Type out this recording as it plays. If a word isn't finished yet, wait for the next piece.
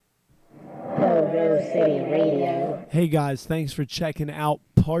Rose City Radio. Hey guys, thanks for checking out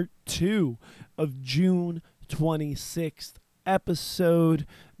part 2 of June 26th episode.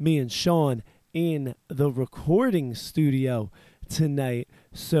 Me and Sean in the recording studio tonight.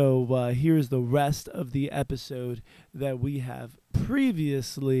 So here's the rest of the episode that we have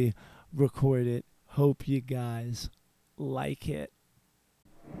previously recorded. Hope you guys like it.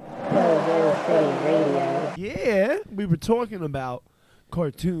 Rose City Radio. Yeah, we were talking about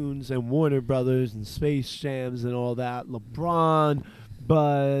cartoons and Warner Brothers and Space Jams and all that, LeBron,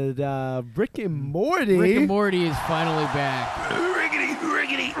 but Rick and Morty. Rick and Morty is finally back.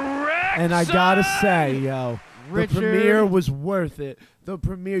 And I gotta say, yo, Richard. the premiere was worth it. The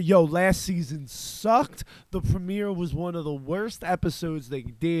premiere, last season sucked. The premiere was one of the worst episodes they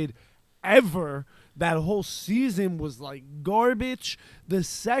did ever. That whole season was like garbage. The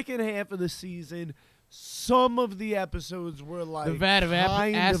second half of the season, some of the episodes were like The Vat of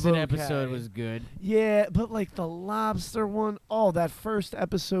Acid okay. episode was good. Yeah, but like the lobster one, that first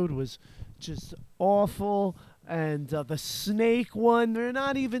episode was just awful. And the snake one, they're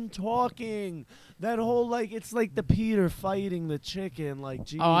not even talking. That whole it's like the Peter fighting the chicken. Like,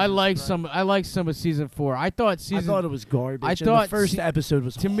 Jesus I like Christ. some of season 4. I thought it was garbage. I and thought the first episode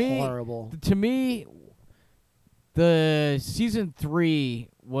was horrible. To me, the season 3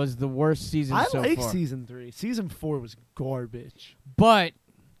 was the worst season so far. I like season 3. Season 4 was garbage. But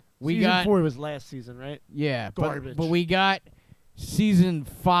season 4 was last season, right? Yeah, garbage. But we got season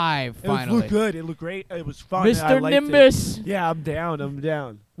 5 finally. It looked good. It looked great. It was fun. Mr. Nimbus. Yeah, I'm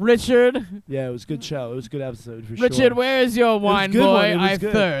down. Richard. Yeah, it was a good show. It was a good episode for Richard, sure. where is your wine, good boy? one. It was I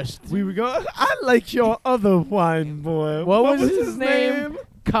good. thirst. We were going. I like your other wine, boy. What was his name?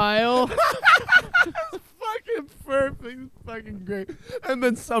 Kyle. Fucking perfect. It's fucking great. And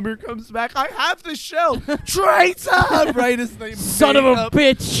then Summer comes back. I have the shell. Traitor! Right as they Son of a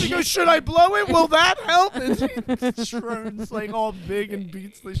bitch. She goes, should I blow it? Will that help? And she turns like all big and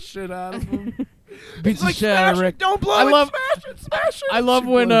beats the shit out of him. Beats the like, shit out of Rick. Don't blow I it. love- Smash it. I love She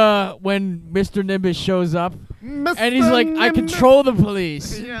when blows. Mr. Nimbus shows up Mr. and he's like, I Nimbus. control the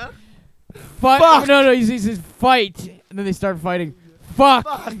police. Yeah. Fuck. No, he says fight, and then they start fighting. Fuck.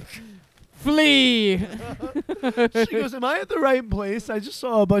 Flee. She goes, am I at the right place? I just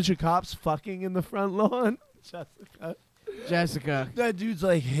saw a bunch of cops fucking in the front lawn. Jessica. That dude's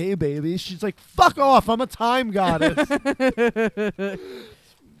like, hey, baby. She's like, fuck off. I'm a time goddess.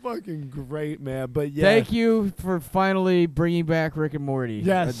 Fucking great, man. But yeah. Thank you for finally bringing back Rick and Morty.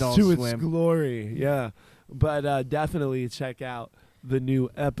 Yes, Adult to its Swim. glory. Yeah. But definitely check out the new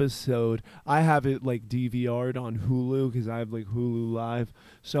episode. I have it like DVR'd on Hulu because I have like Hulu Live.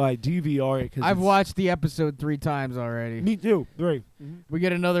 So I DVR it because I've watched the episode 3 times already. Me too. 3. We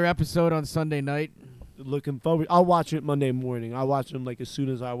get another episode on Sunday night. Looking forward. I'll watch it Monday morning. I'll watch them like as soon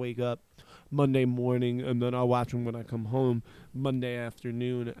as I wake up Monday morning, and then I'll watch them when I come home Monday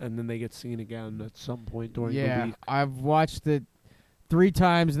afternoon, and then they get seen again at some point during the week. I've watched it 3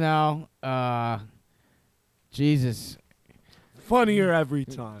 times now. Jesus. Funnier every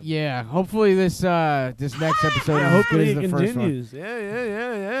time. Yeah, hopefully this next episode is as good hopefully as it the first one. continues.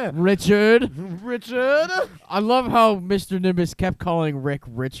 Yeah. Richard. Richard. I love how Mr. Nimbus kept calling Rick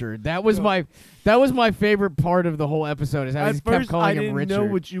Richard. That was my favorite part of the whole episode. Is how he At kept first, calling I him Richard. didn't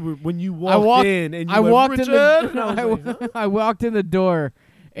know what you were when you walked in, and you I went, walked Richard? in the And I was like, huh? I walked in the door.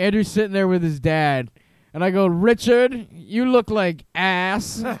 Andrew's sitting there with his dad, and I go, Richard, you look like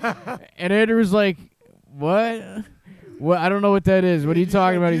ass. And Andrew was like, what? What? I don't know what that is. What are you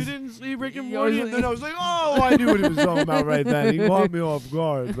talking about? You didn't see Rick and He Morty, goes- and then I was like, oh, I knew what he was talking about right then. He caught me off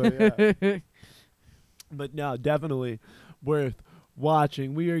guard, but yeah. But no, definitely worth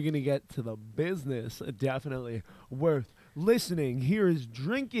watching. We are going to get to the business. Definitely worth listening. Here is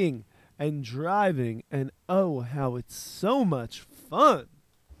Drinking and Driving, and oh, how it's so much fun.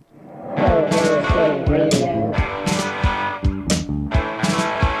 Rose City Radio.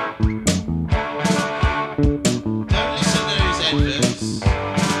 Don't listen to these adverts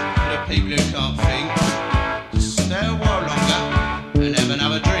for the people who can't think. Just stay a while longer and have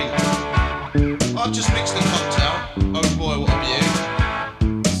another drink. I've just mixed the cocktail. Oh boy, what a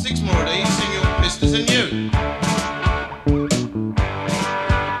beaut. 6 more of these and you're pissed as a newt.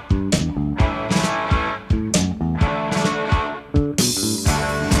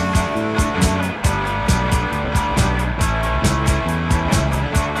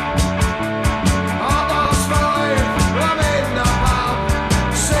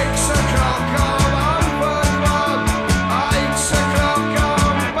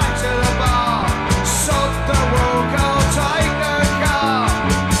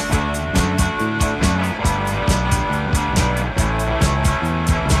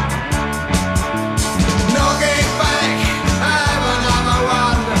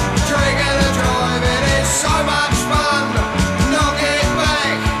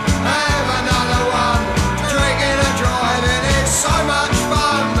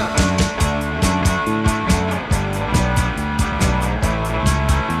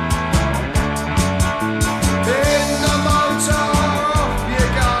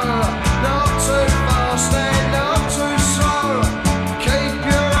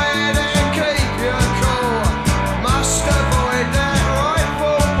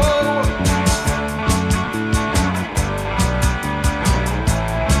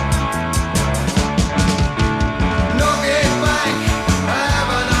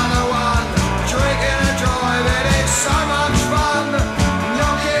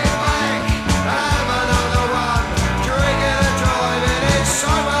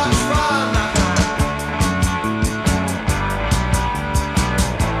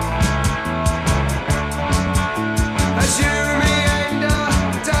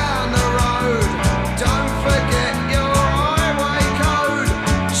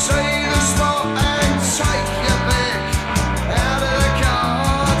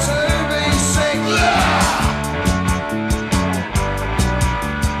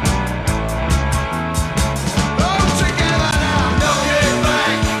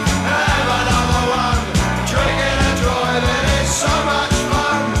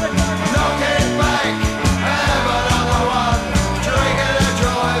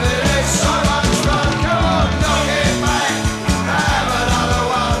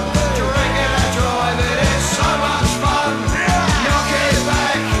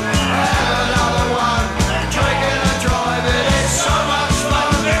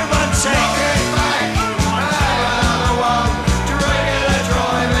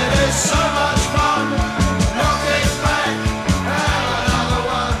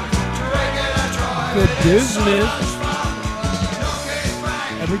 good business.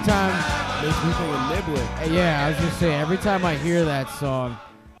 Every time, Makes me think of Niblick. yeah, I was gonna say, every time I hear that song,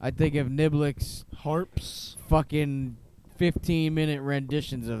 I think of Niblick's Harps. fucking 15-minute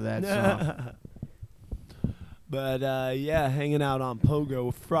renditions of that song. But yeah, hanging out on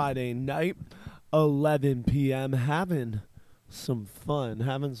Pogo Friday night, 11 p.m. Having some fun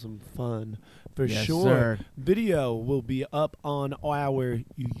for Yes, sure. sir. Video will be up on our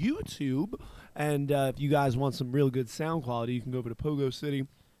YouTube, and if you guys want some real good sound quality, you can go over to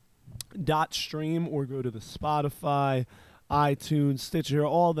PogoCity.stream or go to the Spotify, iTunes, Stitcher,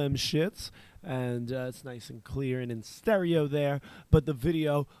 all them shits, and it's nice and clear and in stereo there. But the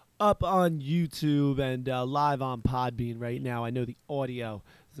video up on YouTube and live on Podbean right now. I know the audio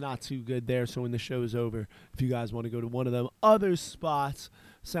is not too good there, so when the show's over, if you guys want to go to one of them other spots,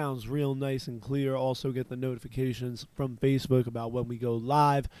 sounds real nice and clear. Also get the notifications from Facebook about when we go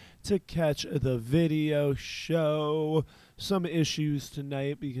live to catch the video show. Some issues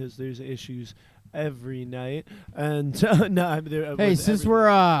tonight because there's issues every night. And Hey, since we're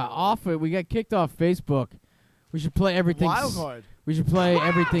off it, we got kicked off Facebook. We should play everything. Wild card. We should play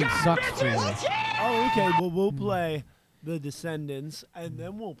Everything Sucks for you. Oh, okay. Well, we'll play The Descendants, and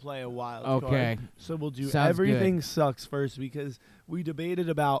then we'll play a wild card. Okay. So we'll do Sounds Everything good. Sucks first because we debated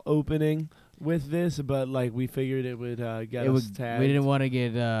about opening with this, but like we figured it would get us tagged. We didn't want to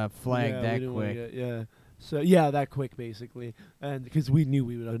get flagged Yeah, we that didn't wanna quick. yeah. So yeah, that quick basically, and because we knew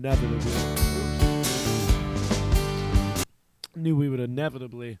we would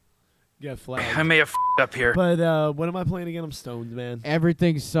inevitably get flagged. I may have f***ed up here. But what am I playing again? I'm stoned, man.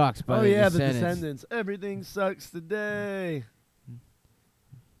 Everything Sucks by Oh the yeah, Descendants. The Descendants. Everything sucks today.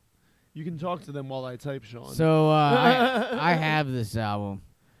 You can talk to them while I type, Sean. So I have this album.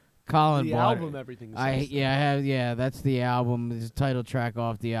 Colin the bought album, it. Everything Sucks. I have that's the album. It's the title track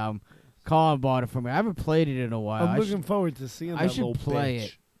off the album. Colin bought it for me. I haven't played it in a while. I'm looking forward to seeing that I should little play bitch.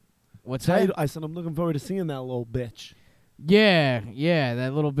 it. What's Title- that? I said I'm looking forward to seeing that little bitch. Yeah,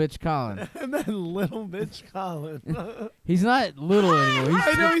 that little bitch Colin. And that little bitch Colin. He's not little anymore.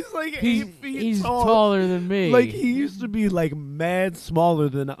 I know he's like 8 feet he's tall. taller than me. Like he used to be like mad smaller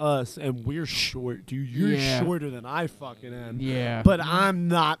than us, and we're short, dude. You're Yeah. shorter than I fucking am. Yeah. But I'm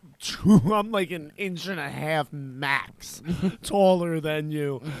not true. I'm like an inch and a half max taller than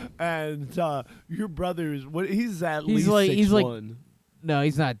you. And your brother is what? He's at He's least like- 6'1". he's like No,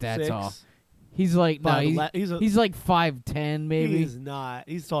 he's not that 6? tall. He's like he's like 5'10" maybe. He's not.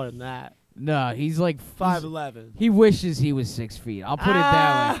 He's taller than that. No, he's like 5'11". He wishes he was 6 feet. I'll put it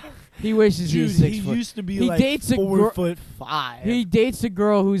that way. He wishes he Dude, was 6 he foot. used to be He like dates a 4'5". He dates a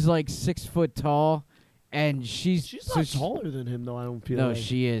girl who's like 6 foot tall, and she's not taller than him though. I don't feel No, like.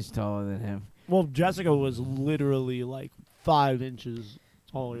 she is taller than him. Well, Jessica was literally like 5 inches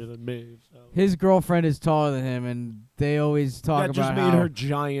taller than me. So. His girlfriend is taller than him, and they always talk That about just made how her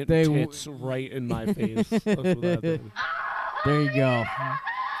giant they tits right in my face. That's what that did. There you go.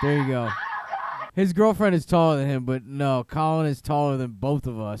 There you go. His girlfriend is taller than him, but no, Colin is taller than both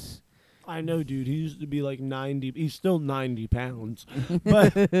of us. I know, dude. He used to be like 90. He's still 90 pounds,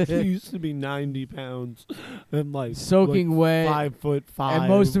 but he used to be 90 pounds and like Soaking wet. 5'5", And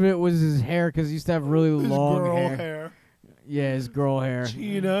most of it was his hair because he used to have really his long girl hair. hair. Yeah, his girl hair.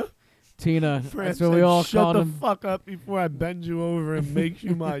 Tina. Tina. France That's what we said, all shut called the him. fuck up before I bend you over and make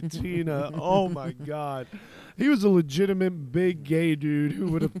you my Tina. Oh my god. He was a legitimate big gay dude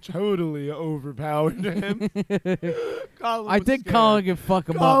who would have totally overpowered him. Colin I was think scared. Colin can fuck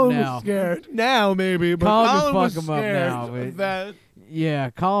him Colin up was now. scared. Now maybe, but Colin can Colin fuck was him up scared now, of but- that. Yeah,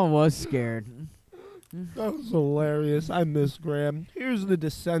 Colin was scared. That was hilarious. I miss Graham. Here's the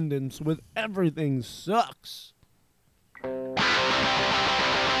Descendants with Everything Sucks.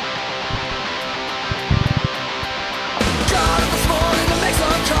 Got up this morning to make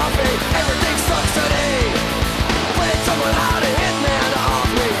some coffee. Everything sucks today. Played someone hard to hit me and off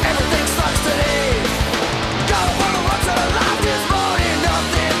me. Everything sucks today. Got up on the run to the life this morning.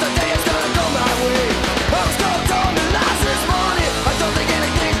 Nothing today is gonna go my way. I was told me lies this morning. I don't think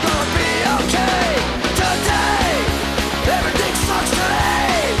anything's gonna be okay today. Everything sucks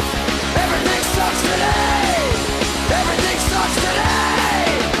today. Everything sucks today. Everything sucks.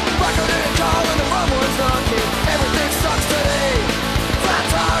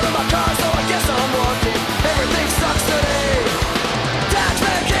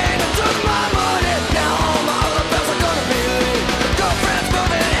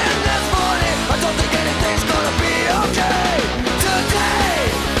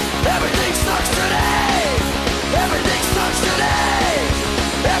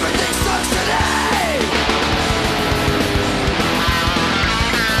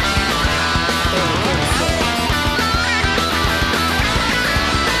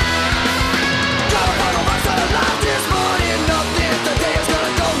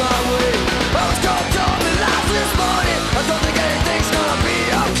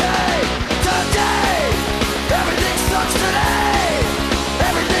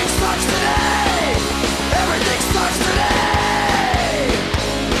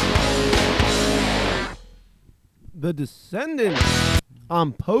 The Descendants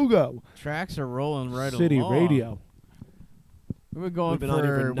on Pogo Tracks are rolling right City along. Radio. We've been going We've been for on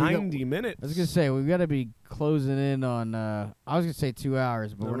here for we got- 90 minutes. I was gonna say we've got to be closing in on. I was gonna say 2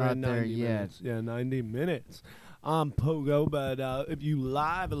 hours, but No, we're at not there 90 yet. minutes. Yeah, 90 minutes on Pogo. But if you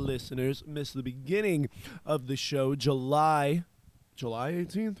live listeners missed the beginning of the show, July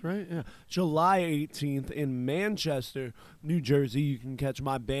 18th, right? Yeah. July 18th in Manchester, New Jersey. You can catch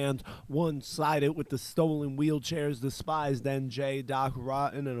my band One Sided with the Stolen Wheelchairs, Despised NJ, Doc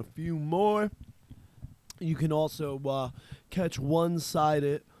Rotten, and a few more. You can also catch One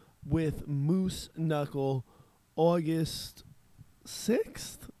Sided with Moose Knuckle August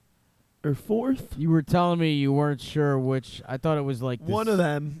 6th or 4th. You were telling me you weren't sure which. I thought it was like One this- of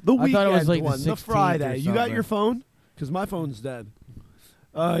them. The I weekend thought it was like the one. The 16th or Friday. You got something. your phone? Because my phone's dead.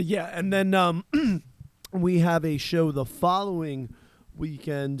 Yeah, and then we have a show the following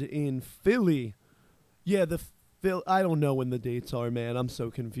weekend in Philly. Yeah, I don't know when the dates are, man. I'm so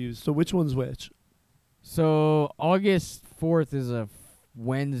confused. So which one's which? So August 4th is a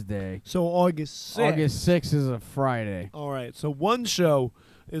Wednesday. So August 6th. August 6th is a Friday. All right. So one show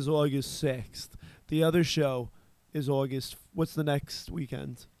is August 6th. The other show is August. What's the next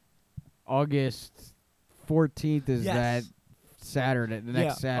weekend? August 14th is Yes. that Saturday. The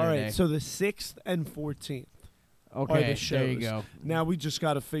next Saturday. All right. So the 6th and 14th. okay, are the there you shows. go. Now we just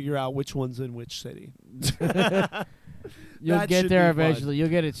got to figure out which one's in which city. You'll That get should there be fun. eventually. You'll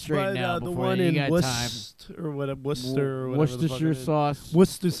get it straightened But, out the before one you in got time. Worcester or whatever, Worcester or whatever the fuck it Worcestershire is. sauce.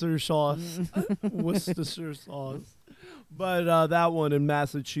 Worcestershire sauce. Worcestershire sauce. But that one in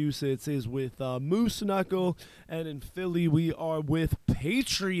Massachusetts is with Moose Knuckle, and in Philly we are with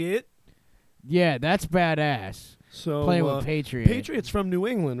Patriot. Yeah, that's badass. So Playing with Patriot. Patriot's from New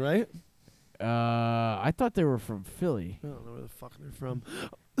England, right? I thought they were from Philly. I don't know where the fuck they're from.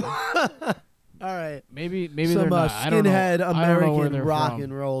 All right. Maybe Some they're not. I don't know. skinhead I don't know where American they're rock from.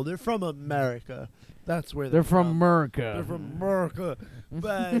 and roll. They're from America. That's where They're from America. They're from America.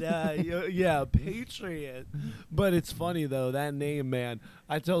 But yeah, Patriot. But it's funny though, that name, man.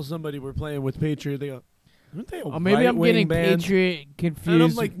 I tell somebody we're playing with Patriot, they go, aren't they a Maybe I'm right-wing getting band? Patriot confused. And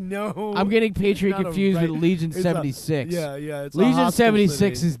I'm like, no. I'm getting Patriot not a confused right- with Legion it's a- 76. Yeah, it's a Legion hostile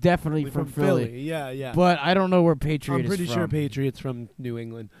 76 city. is definitely from Philly. Yeah. But I don't know where Patriot I'm pretty is from. sure Patriot's from New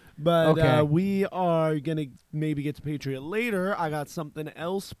England. But Okay. we are going to maybe get to Patriot later. I got something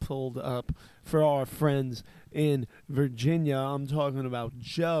else pulled up for our friends in Virginia. I'm talking about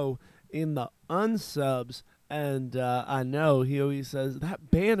Joe in the unsubs. And I know he always says, that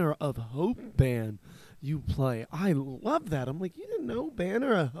Banner of Hope band you play. I love that. I'm like, you didn't know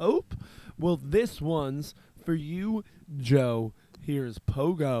Banner of Hope? Well, this one's for you, Joe. Here's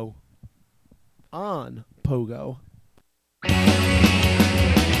Pogo on Pogo.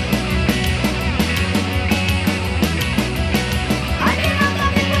 I did not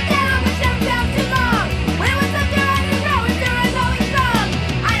love you put down, but jumped down too long. When it was up there on the road, we were going strong.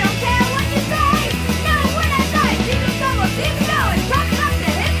 I don't care what you say, no, we're not nice. Even some will seem to know it's rocking up to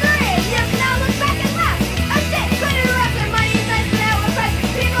history. You can now look back and laugh. Oh shit, could it erupt their money is nice and out of price.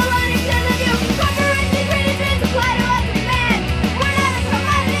 People learning to the view. Conquering greedy dreams apply to us as man. We're not a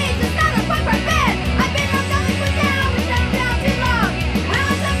commodity, just another punk rock band. I've been on something put down, but jumped down too long. When it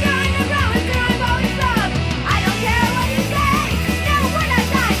was up there on the road, we were going strong. I don't care what you say, no, we're not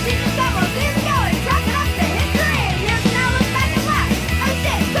nice. Even some will seem to go it's rocking up to history. You can now look back and laugh. Oh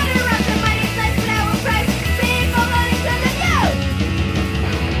shit, could it erupt their money is nice and out of price. People learning to the view.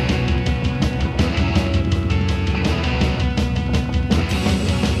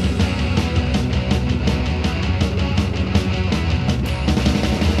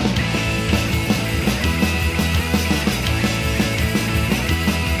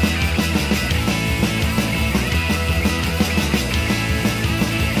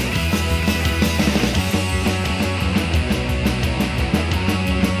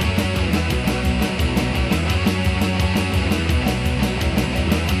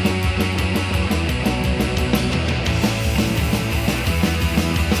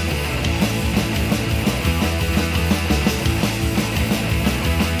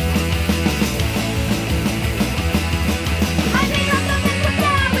 I think I'm something put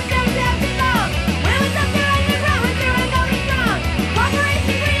down, but jumped down too long. When it was up there on the road, we were going strong.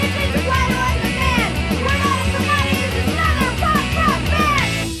 Corporation greedy dreams apply to us as man. We're not a commodity, just another punk rock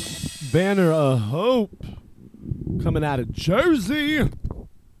band. Banner of Hope coming out of Jersey.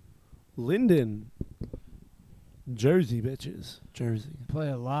 Linden. Jersey, bitches. Jersey. Play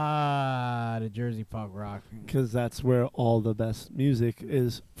a lot of Jersey punk rock. Because that's where all the best music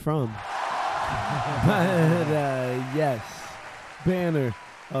is from. But, yes. Banner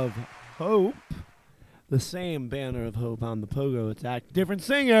of Hope. The same Banner of Hope on the Pogo Attack. Different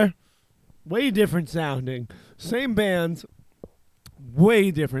singer. Way different sounding. Same band. Way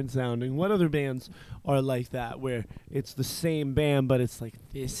different sounding. What other bands are like that where it's the same band but it's like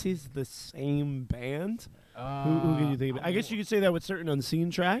this is the same band? Who can you think of? I guess you could say that with certain Unseen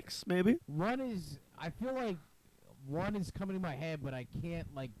tracks, maybe. I feel like one is coming to my head, but I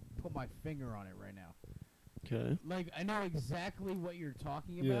can't like put my finger on it right now. Okay. Like I know exactly what you're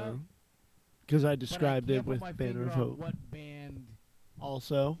talking Yeah. about. Because I but I described can't it put with my Banner finger of on Hope. What band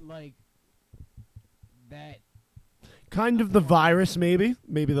Also, like that? kind of the Virus, maybe.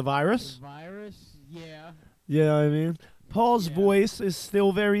 Maybe the Virus. The Virus? Yeah. Yeah, I mean, Paul's Yeah. voice is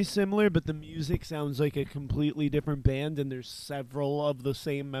still very similar, but the music sounds like a completely different band, and there's several of the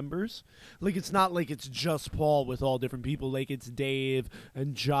same members. Like, it's not like it's just Paul with all different people. Like, it's Dave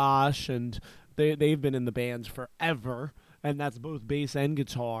and Josh, and they've been in the band forever, and that's both bass and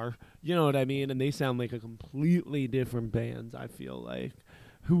guitar. You know what I mean? And they sound like a completely different band, I feel like.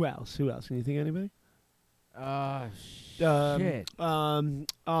 Who else? Can you think of anybody? Shit.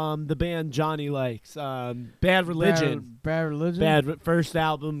 The band Johnny likes. Bad Religion. Bad Religion. First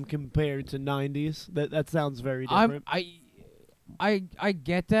album compared to 90s. That sounds very different. I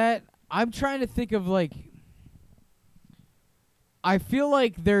get that. I'm trying to think of like. I feel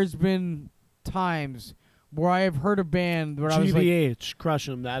like there's been times where I have heard a band where I was like, GBH, Crush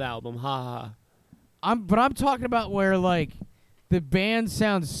 'Em, that album. Ha ha. I'm talking about where like the band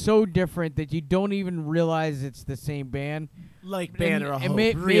sounds so different that you don't even realize it's the same band. Like Banner of Hope.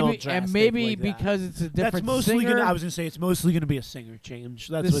 may- Real maybe, drastic and maybe like that. because it's a different That's mostly singer. I was gonna say it's mostly gonna be a singer change.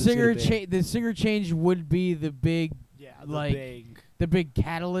 That's the what singer it's gonna be. the singer change would be the big Yeah, like, the big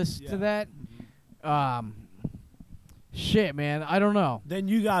catalyst Yeah. to that. Shit, man, I don't know. Then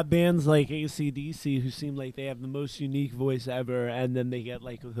you got bands like AC/DC who seem like they have the most unique voice ever, and then they get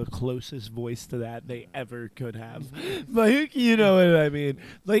like the closest voice to that they ever could have. Like, you know what I mean?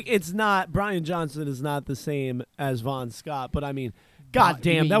 Like, it's not, Brian Johnson is not the same as Von Scott, but I mean, God You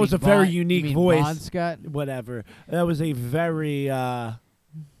damn, mean- that you was a mean very Bon- you unique mean voice. Bon Scott? Whatever. That was a very,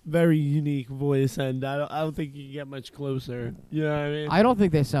 very unique voice, and I don't think you can get much closer. You know what I mean? I don't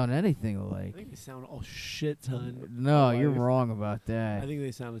think they sound anything I alike. think they sound a shit ton. No, alike. you're wrong about I that. think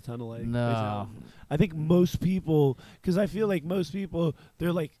they sound a ton alike. They No. sound- I think most people, because I feel like most people,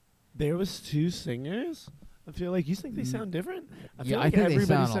 they're like, there was two singers. I feel like you think they sound different. I feel Yeah, I like think they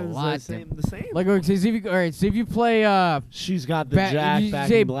everybody sound a sounds lot the same. The same. Like, okay, so if you play She's got the Jack if you back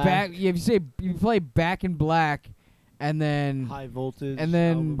say in black. if you play Back in Black, and then High voltage. and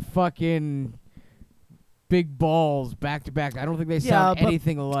then album. fucking Big Balls back to back, I don't think they Yeah, sound but-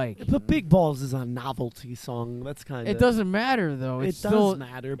 anything alike. But Big Balls is a novelty song. That's kind of. It doesn't matter though. It It's still does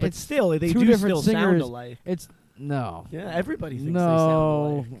matter, but it's still, they two do different still sound singers. alike. It's no. Yeah, everybody thinks they sound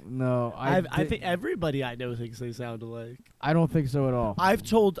No, alike. no. I think everybody I know thinks they sound alike. I don't think so at all. I've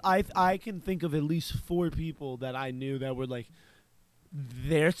told I can think of at least 4 people that I knew that were like,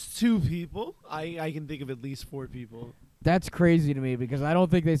 there's 2 people. I can think of at least 4 people. That's crazy to me because I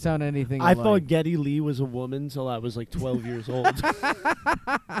don't think they sound anything I alike. thought Geddy Lee was a woman till I was like 12 years old.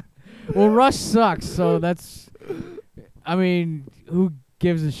 Well, Rush sucks, so that's. I mean, who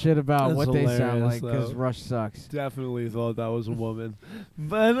gives a shit about That's what they sound hilarious, like? Because though. Rush sucks. Definitely thought that was a woman,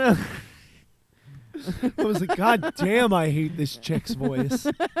 but I was like, God damn, I hate this chick's voice.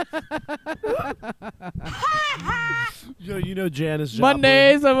 Yo, you know Janis Joplin.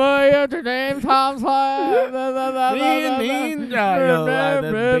 Mondays, after name, Tom's That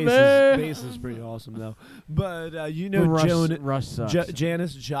bass is pretty awesome though. But you know, Rush sucks.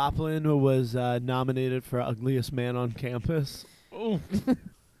 Janis Joplin was nominated for Ugliest Man on Campus. Ooh.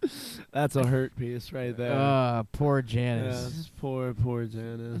 That's a hurt piece right there. Poor Janice. Yes, poor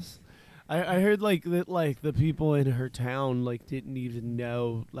Janice. I heard like that, like the people in her town like didn't even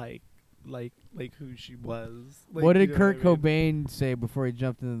know like who she was. Like, What you did know Kurt I mean? Cobain say before he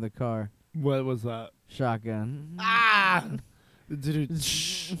jumped into the car? What was that? Shotgun. Ah.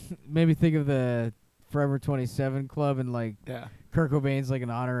 Maybe think of the Forever 27 Club and like Yeah. Kurt Cobain's like an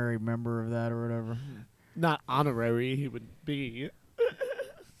honorary member of that or whatever. Not honorary, he would be.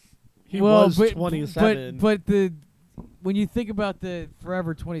 He Well, was but- 27. But when you think about the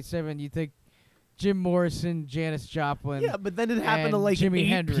Forever 27, you think Jim Morrison, Janis Joplin. yeah, but then it happened to and like Jimi 8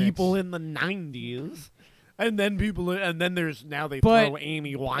 Hendrix. people in the 90s. And then there's now they But- throw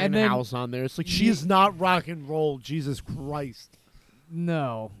Amy and then Winehouse on there. It's like, she is not rock and roll, Jesus Christ.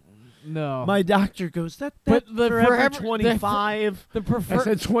 No. No. My doctor goes, that But the forever Forever- 25. the I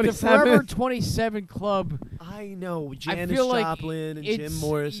said the 27. Forever 27 Club. I know. I Janis feel like Joplin and it's, Jim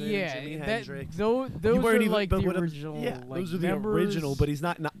Morrison yeah, and Jimi that, Hendrix. Those You weren't are even- like but the what I'm- original. Yeah, like, those are the members. original, but he's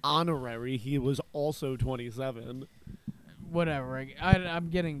not an honorary. He was also 27. Whatever. I'm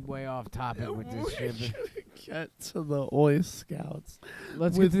getting way off topic with this shit. but Get to the Oi Scouts.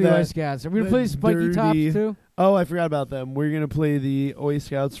 Let's With get to the Oi that- Scouts. Are we gonna that play Spiky Tops dirty- too? Oh, I forgot about them. We're going to play the Oi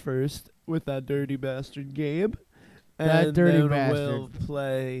Scouts first with that dirty bastard Gabe. That And dirty then bastard. we'll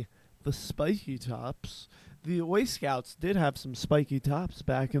play the Spiky Tops. The Oi Scouts did have some spiky tops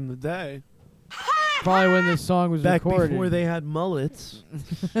back in the day. Probably when this song was Back recorded. before they had mullets.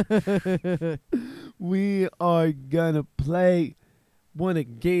 We are going to play one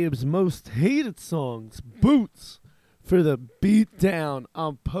of Gabe's most hated songs, Boots, for the beatdown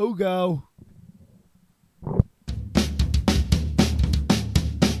on Pogo.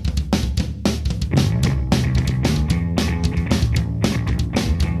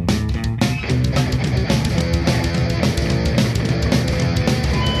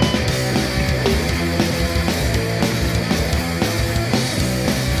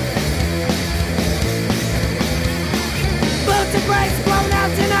 Boots and brakes blown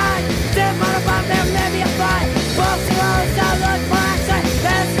out tonight. Step on above them, maybe a fight. Folks and roads, I look for action.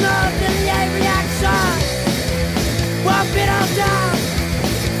 That's no affiliate reaction. One bit of down.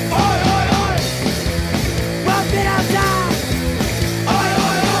 Oi, oi, oi. One bit of down. Oi,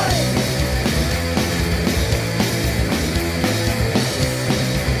 oi, oi.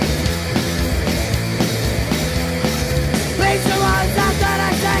 Please the ones out that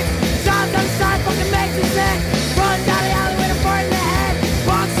I take. Sounds on the side fucking makes me sick. Run down the alley with a bullet in the head.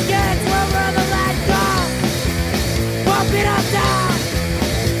 Punks again, where the lead go. Bump it up down.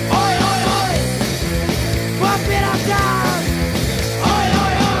 Oi, oi, oi. Bump it up down. Oi,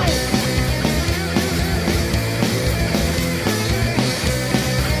 oi, oi.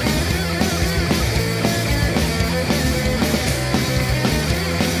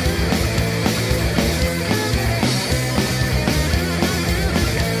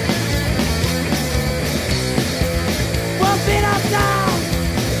 Bump it up down.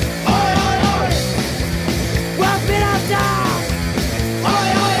 Oi, oi, oi. Bump it up down. Oi,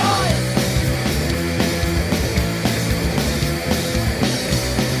 oi, oi.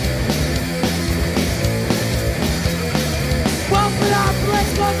 Bump it up,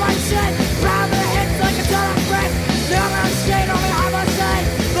 let's go my shit. Round the hits like a ton of bricks. Never on skate, only I must say.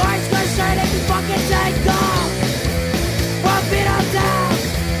 Life's gonna shine if you fucking take off. Bump it up down.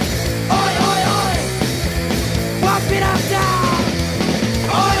 Oi, oi, oi. Bump it up down.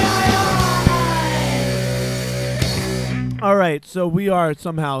 Oi, oi, oi. All right, so we are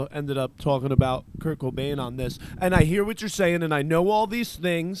somehow ended up talking about Kurt Cobain on this, and I hear what you're saying, and I know all these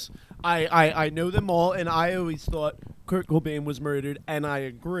things. I know them all, and I always thought Kurt Cobain was murdered, and I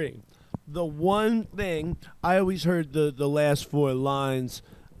agree. The one thing I always heard the last four lines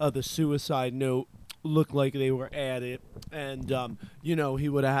of the suicide note looked like they were added, and he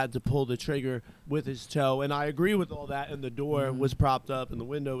would have had to pull the trigger with his toe, and I agree with all that. And the door was propped up, and the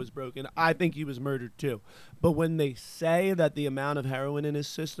window was broken. I think he was murdered too. But when they say that the amount of heroin in his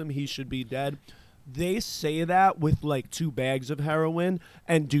system, he should be dead. They say that with like 2 bags of heroin,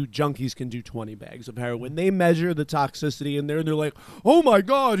 and junkies can do 20 bags of heroin. They measure the toxicity in there, and they're like, oh my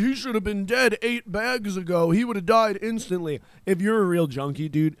God, he should have been dead 8 bags ago. He would have died instantly. If you're a real junkie,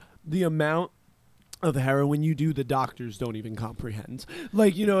 dude, the amount of heroin you do, the doctors don't even comprehend.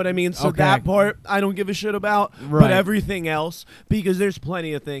 Like, you know what I mean? So Okay. that part I don't give a shit about, but Right. everything else, because there's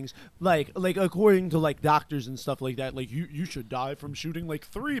plenty of things like according to like doctors and stuff like that, like you should die from shooting like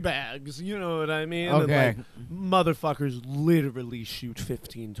 3 bags, you know what I mean? Okay. And, like, motherfuckers literally shoot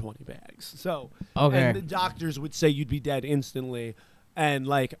 15, 20 bags. So, Okay. and the doctors would say you'd be dead instantly. And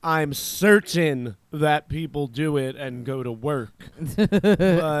like, I'm certain that people do it and go to work.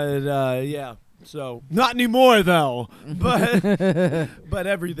 But yeah. So not anymore though. But but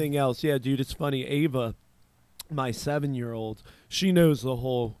everything else, yeah, dude, it's funny. Ava, my 7-year-old, she knows the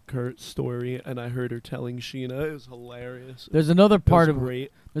whole Kurt story, and I heard her telling Sheena. It was hilarious. There's another It was part of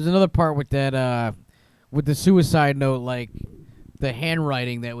great. There's another part with that with the suicide note, like the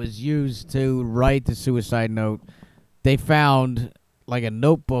handwriting that was used to write the suicide note. They found like a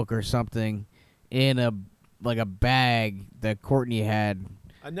notebook or something in a bag that Courtney had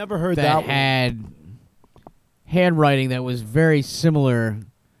I never heard that that one. had handwriting that was very similar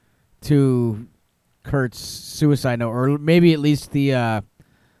to Kurt's suicide note, or maybe at least the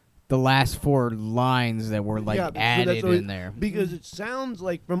last 4 lines that were like Yeah, so that's added what- in there. Because it sounds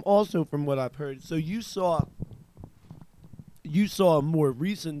like from what I've heard. So you You saw a more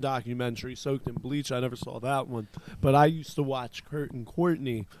recent documentary, Soaked in Bleach. I never saw that one. But I used to watch Kurt and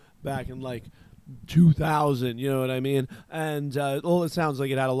Courtney back in, like, 2000, you know what I mean? And well, it sounds like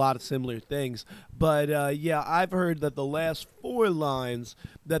it had a lot of similar things. But yeah, I've heard that the last 4 lines,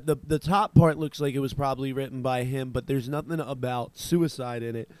 that the top part looks like it was probably written by him, but there's nothing about suicide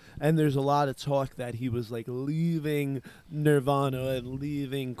in it. And there's a lot of talk that he was like leaving Nirvana and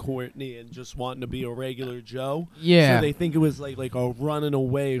leaving Courtney and just wanting to be a regular Joe. Yeah. So they think it was like a running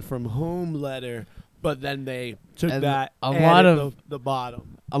away from home letter, but then they took And that a added lot of- the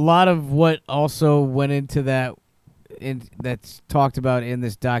bottom. A lot of what also went into that, that's talked about in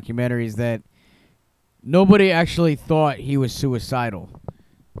this documentary, is that nobody actually thought he was suicidal.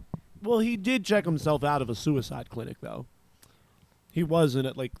 Well, he did check himself out of a suicide clinic, though. He wasn't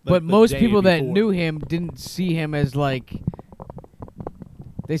at like. But the most day people that before. knew him didn't see him as like.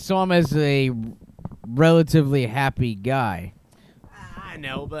 They saw him as a relatively happy guy. I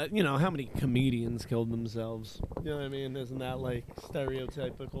know, but you know how many comedians killed themselves? You know what I mean? Isn't that like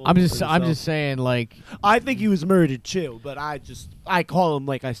stereotypical? I'm for just saying, like, I think he was murdered too, but I call him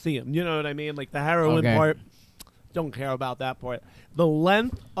like I see him. You know what I mean? Like the heroin Okay. part, don't care about that part. The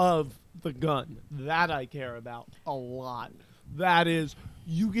length of the gun, that I care about a lot. That is,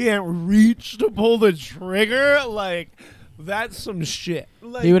 you can't reach to pull the trigger. Like, that's some shit.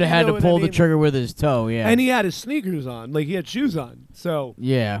 Like, he would have you had know to what pull I the mean? trigger with his toe. Yeah, And he had his sneakers on. Like, he had shoes on. So,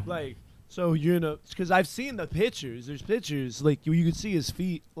 yeah, like, so you know, because I've seen the pictures. There's pictures like you could see his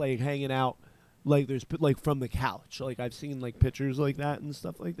feet like hanging out, like there's like from the couch. Like I've seen like pictures like that and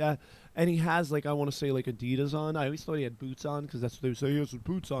stuff like that. And he has like I want to say like Adidas on. I always thought he had boots on because that's what they would say. He has his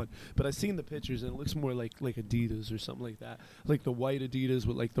boots on. But I've seen the pictures and it looks more like Adidas or something like that, like the white Adidas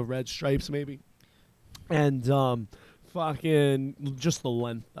with like the red stripes maybe. And fucking just the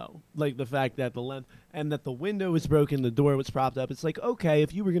length though, like the fact that the length and that the window was broken, the door was propped up. It's like, okay,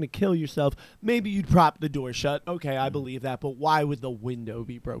 if you were gonna kill yourself, maybe you'd prop the door shut. Okay, I believe that, but why would the window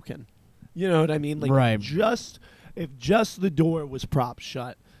be broken? You know what I mean? Like, Right. if just the door was propped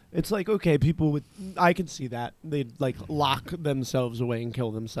shut, it's like, okay, people would, I can see that they'd like lock themselves away and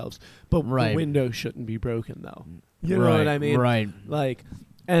kill themselves, but Right. the window shouldn't be broken though. You know what Right, I mean? right. Like,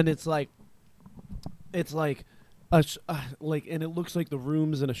 and it's like like, and it looks like the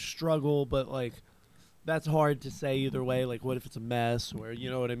room's in a struggle, but like that's hard to say either way. Like, what if it's a mess, or you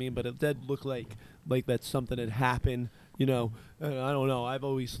know what I mean? But it did look like that's something that happened. You know, and I don't know. I've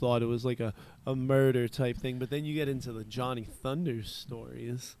always thought it was like a murder type thing, but then you get into the Johnny Thunder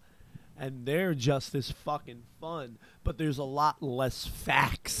stories, and they're just as fucking fun. But there's a lot less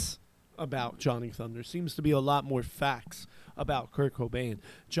facts about Johnny Thunder. Seems to be a lot more facts about Kurt Cobain.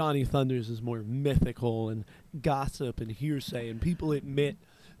 Johnny Thunders is more mythical and gossip and hearsay, and people admit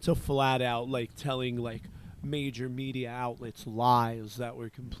to flat out like telling like major media outlets lies that were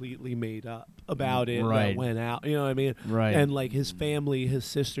completely made up about it Right. that went out. You know what I mean? Right. And like his family, his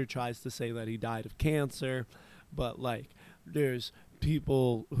sister tries to say that he died of cancer, but like there's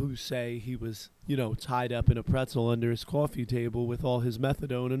people who say he was, you know, tied up in a pretzel under his coffee table with all his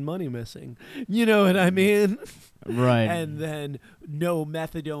methadone and money missing. You know what I mean? Right. And then no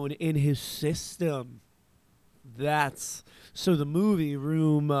methadone in his system. That's so the movie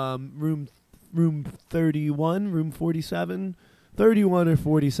room 31, room 47, 31 or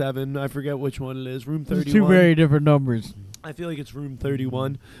 47, I forget which one it is. Room 31. Those are two very different numbers. I feel like it's room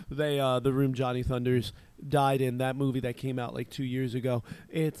 31. They the room Johnny Thunders died in, that movie that came out like 2 years ago.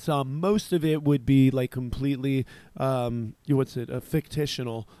 It's most of it would be like completely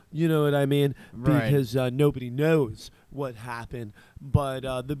fictional. You know what I mean? Right. Because nobody knows what happened. But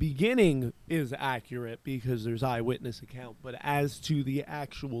the beginning is accurate because there's eyewitness account. But as to the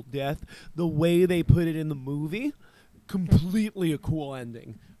actual death, the way they put it in the movie, completely a cool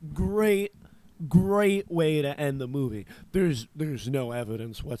ending. Great way to end the movie. There's no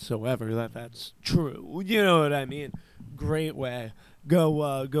evidence whatsoever that that's true. You know what I mean? Great way. Go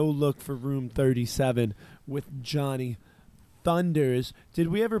look for Room 37 with Johnny Thunders. Did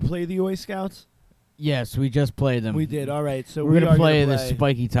we ever play the Oi Scouts? Yes, we just played them. We did. All right. So We're we gonna are play gonna the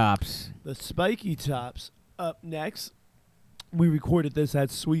Spiky Tops. The Spiky Tops up next. We recorded this at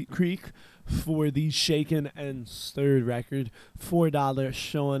Sweet Creek for the Shaken and Stirred record. $4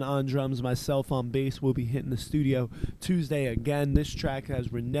 Sean on drums, myself on bass. We'll be hitting the studio Tuesday again. This track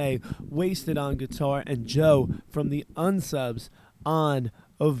has Renee Wasted on guitar and Joe from the Unsubs on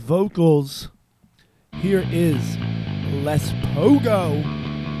vocals. Here is Les Pogo,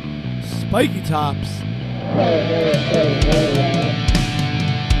 Spiky Tops.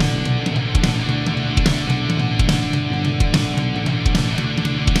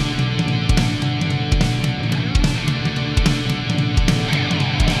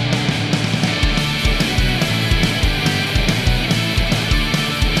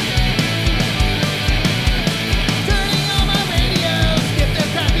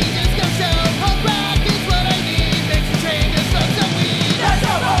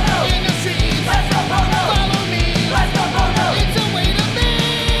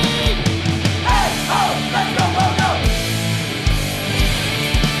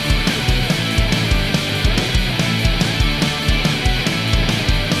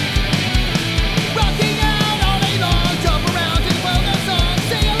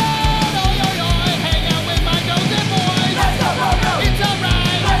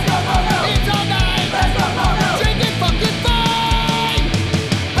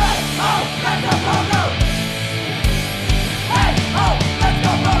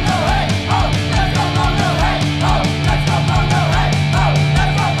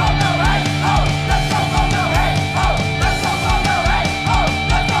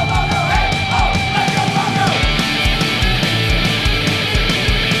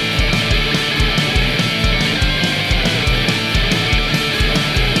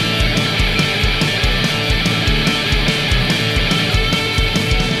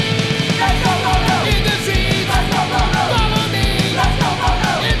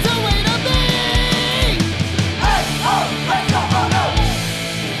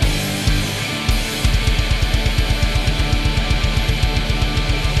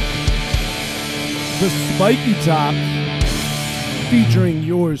 Spiky Top, featuring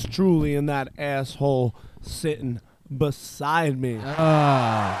yours truly and that asshole sitting beside me.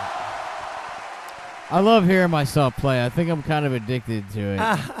 I love hearing myself play. I think I'm kind of addicted to it.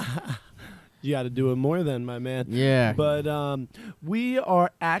 You got to do it more then, my man. Yeah. But we are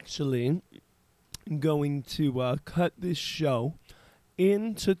actually going to cut this show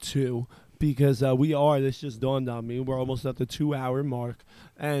into two because this just dawned on me, we're almost at the 2-hour mark,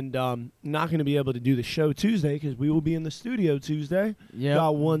 and not going to be able to do the show Tuesday because we will be in the studio Tuesday. Yep.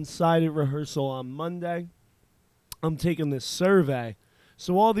 Got one-sided rehearsal on Monday. I'm taking this survey.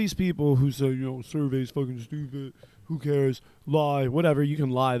 So all these people who say, survey's fucking stupid, who cares, lie, whatever, you can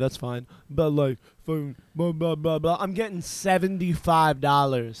lie, that's fine. But like, fucking blah, blah, blah, blah. I'm getting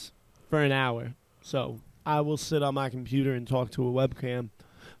 $75 for an hour. So I will sit on my computer and talk to a webcam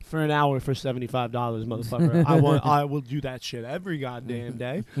for an hour for $75, motherfucker. I will do that shit every goddamn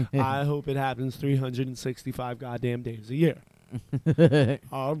day. I hope it happens 365 goddamn days a year.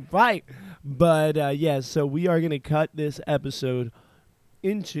 All right. But so we are going to cut this episode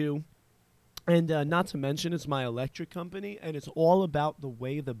into, and not to mention it's my electric company, and it's all about the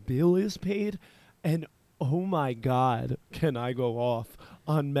way the bill is paid. And oh my God, can I go off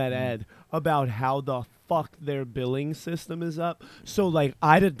on MedEd about how the fuck their billing system is up. So like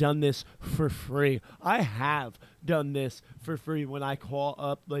I'd have done this for free. I have done this for free when I call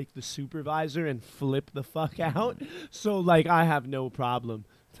up like the supervisor and flip the fuck out. So like I have no problem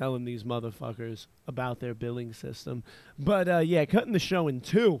telling these motherfuckers about their billing system. But cutting the show in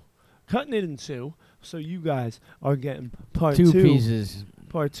two. Cutting it in two. So you guys are getting part two. Two pieces.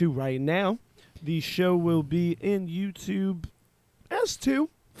 Part two right now. The show will be in YouTube as 2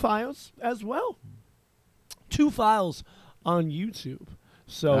 files as well. 2 files on YouTube.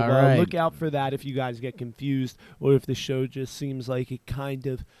 So All right. look out for that if you guys get confused or if the show just seems like it kind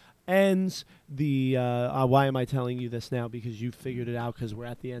of ends. Why am I telling you this now? Because you figured it out because we're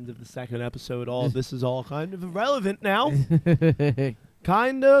at the end of the second episode. All of this is all kind of irrelevant now.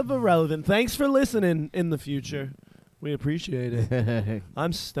 Kind of irrelevant. Thanks for listening in the future. We appreciate it.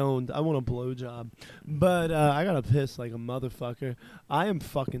 I'm stoned. I want a blowjob. But I got to piss like a motherfucker. I am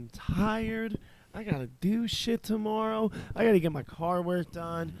fucking tired. I got to do shit tomorrow. I got to get my car work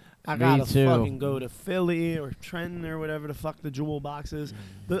done. I got to fucking go to Philly or Trenton or whatever the fuck the Jewel Box is.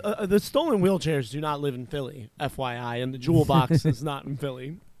 The stolen wheelchairs do not live in Philly, FYI, and the Jewel Box is not in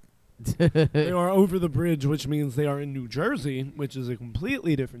Philly. They are over the bridge, which means they are in New Jersey, which is a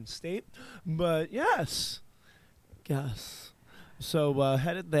completely different state. But yes. So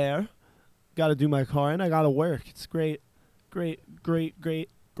headed there. Got to do my car, and I got to work. It's great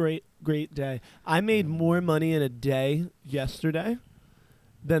day. I made more money in a day yesterday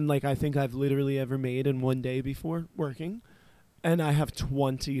than like I think I've literally ever made in one day before working, and I have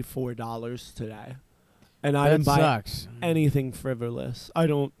 $24 today. And I didn't buy anything frivolous. I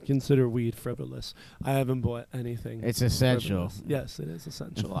don't consider weed frivolous. I haven't bought anything. It's essential. Frivolous. Yes, it is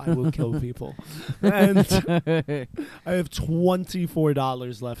essential. I will kill people. And I have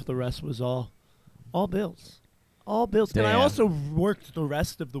 $24 left. The rest was all bills. All bills. Damn. And I also worked the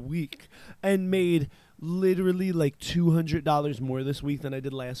rest of the week and made literally like $200 more this week than I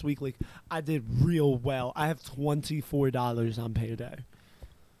did last week. Like I did real well. I have $24 on payday.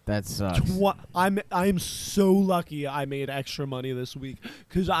 That sucks. I'm so lucky I made extra money this week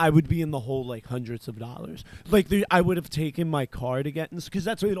because I would be in the hole like hundreds of dollars. Like I would have taken my car to get in because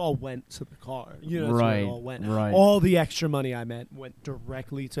that's where it all went to the car. You know, that's where it all went. Right. All the extra money I made went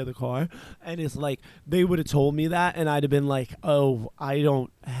directly to the car, and it's like they would have told me that, and I'd have been like, "Oh, I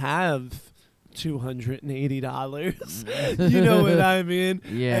don't have $280." You know what I mean?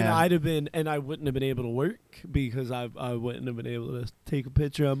 Yeah. And I wouldn't have been able to work because I wouldn't have been able to take a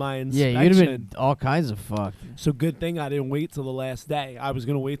picture of my inspection. Yeah, you'd have been all kinds of fucked. So good thing I didn't wait till the last day. I was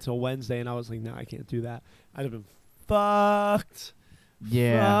gonna wait till Wednesday, and I was like, no, I can't do that. I'd have been fucked.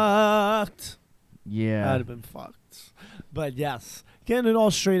 Yeah. Fucked. Yeah. I'd have been fucked. But yes, getting it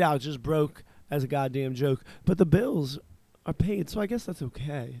all straight out just broke as a goddamn joke. But the bills are paid, so I guess that's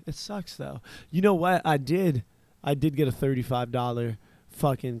okay. It sucks though. You know what? I did get a $35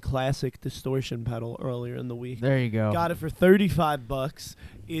 fucking classic distortion pedal earlier in the week. There you go. Got it for $35.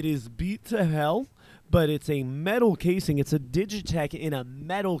 It is beat to hell, but it's a metal casing. It's a Digitech in a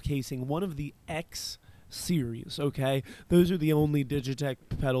metal casing, one of the X series, okay? Those are the only Digitech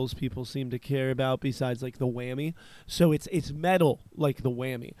pedals people seem to care about besides like the Whammy. So it's metal like the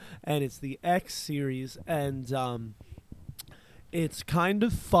Whammy, and it's the X series, and it's kind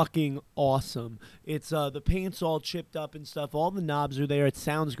of fucking awesome. It's the paint's all chipped up and stuff. All the knobs are there. It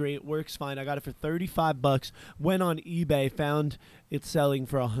sounds great. Works fine. I got it for $35. Went on eBay, found it selling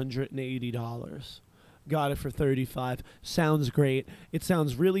for $180. Got it for 35. Sounds great. It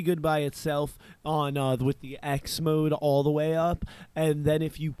sounds really good by itself on with the X mode all the way up, and then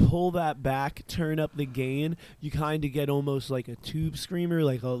if you pull that back, turn up the gain, you kind of get almost like a tube screamer,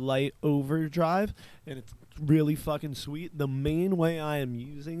 like a light overdrive, and it's really fucking sweet. The main way I am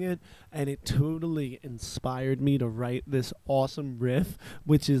using it, and it totally inspired me to write this awesome riff,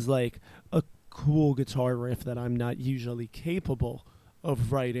 which is like a cool guitar riff that I'm not usually capable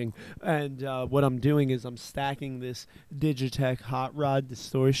of writing. And what I'm doing is I'm stacking this Digitech Hot Rod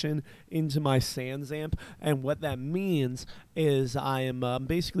distortion into my Sans amp, and what that means is I am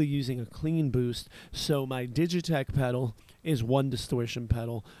basically using a clean boost. So my Digitech pedal is one distortion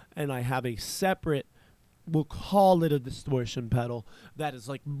pedal, and I have a separate, we'll call it a distortion pedal, that is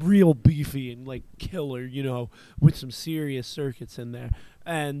like real beefy and like killer, you know, with some serious circuits in there.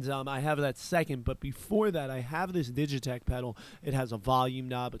 And I have that second, but before that I have this Digitech pedal. It has a volume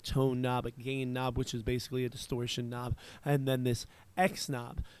knob, a tone knob, a gain knob, which is basically a distortion knob, and then this X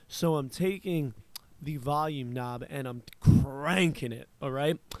knob. So I'm taking the volume knob and I'm cranking it, all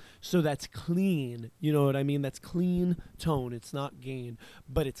right? So that's clean, you know what I mean? That's clean tone, it's not gain,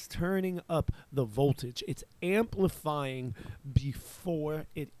 but it's turning up the voltage. It's amplifying before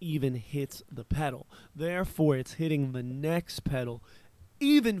it even hits the pedal. Therefore, it's hitting the next pedal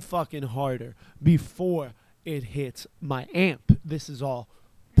even fucking harder before it hits my amp. This is all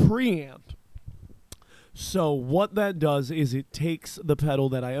preamp. So what that does is it takes the pedal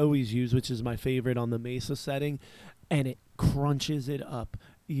that I always use, which is my favorite on the Mesa setting, and it crunches it up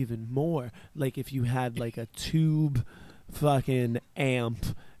even more. Like if you had like a tube fucking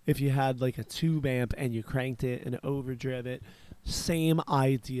amp, if you had like a tube amp and you cranked it and overdrive it, same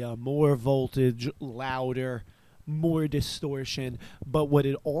idea, more voltage, louder, more distortion. But what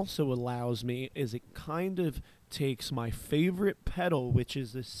it also allows me is it kind of takes my favorite pedal, which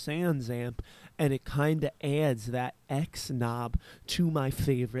is the Sans amp, and it kind of adds that X knob to my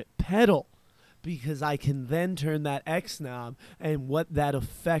favorite pedal, because I can then turn that X knob, and what that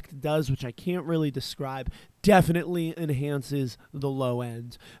effect does, which I can't really describe, definitely enhances the low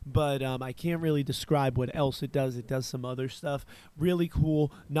end, but I can't really describe what else it does. It does some other stuff. Really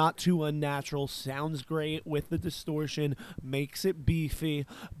cool, not too unnatural, sounds great with the distortion, makes it beefy,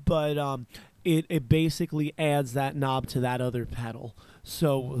 but it basically adds that knob to that other pedal.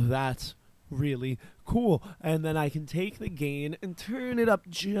 So that's really cool. And then I can take the gain and turn it up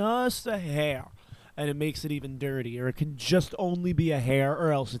just a hair, and it makes it even dirtier. It can just only be a hair,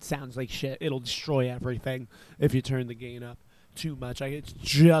 or else it sounds like shit. It'll destroy everything if you turn the gain up too much. It's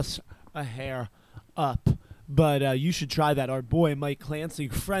just a hair up. But you should try that. Our boy Mike Clancy,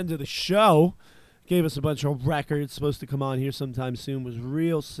 friend of the show, gave us a bunch of records, supposed to come on here sometime soon, was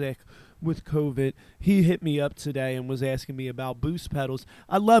real sick with COVID. He hit me up today and was asking me about boost pedals.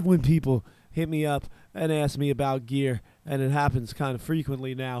 I love when people hit me up and ask me about gear, and it happens kind of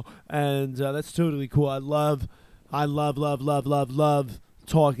frequently now, and that's totally cool. I love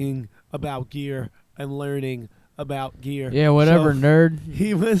talking about gear and learning about gear. Yeah, whatever, So nerd.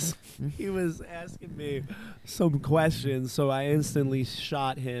 he was asking me some questions, so I instantly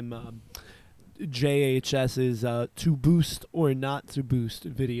shot him JHS's to boost or not to boost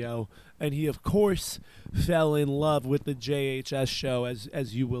video, and he of course fell in love with the JHS show,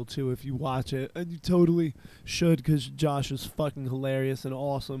 as you will too if you watch it, and you totally should, because Josh is fucking hilarious and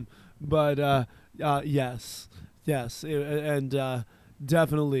awesome. But yes, and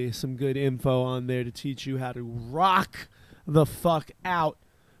definitely some good info on there to teach you how to rock the fuck out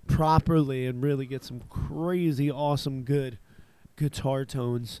properly and really get some crazy awesome good guitar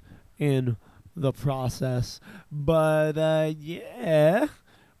tones in the process. But yeah,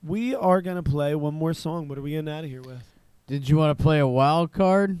 we are gonna play one more song. What are we getting out of here with? Did you want to play a wild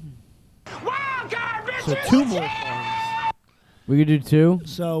card? So two more songs. We could do two.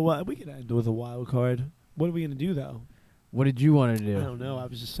 So we could end with a wild card. What are we gonna do though? What did you want to do? I don't know. I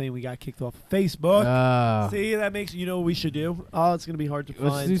was just saying we got kicked off Facebook. See, that makes, you know what we should do? Oh, it's gonna be hard to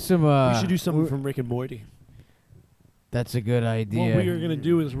Let's find. do some. We should do something from Rick and Morty. That's a good idea. What we are going to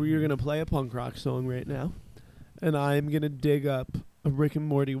do is we are going to play a punk rock song right now, and I'm going to dig up a Rick and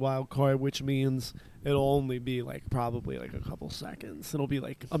Morty wild card, which means it'll only be like probably like a couple seconds. It'll be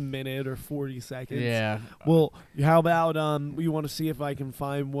like a minute or 40 seconds. Yeah. Well, how about you want to see if I can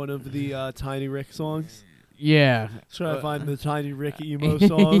find one of the Tiny Rick songs? Yeah. Try to find the Tiny Rick emo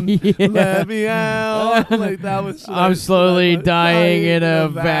song. Yeah. Let me out. Like that was. I'm slowly dying in a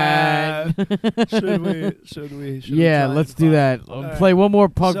van. Should we? Yeah, try let's and do find- that. All right. Play one more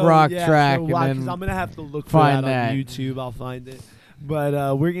punk So, rock yeah, track, so and why, then 'cause I'm gonna have to look for find that on that. YouTube. I'll find it.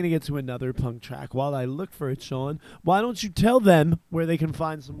 But we're gonna get to another punk track. While I look for it, Sean, why don't you tell them where they can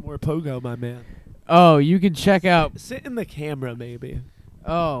find some more pogo, my man? Oh, you can check out. Sit in the camera, maybe.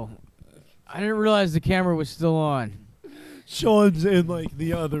 Oh, I didn't realize the camera was still on. Sean's in like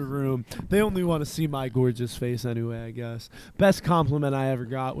the other room. They only want to see my gorgeous face anyway, I guess. Best compliment I ever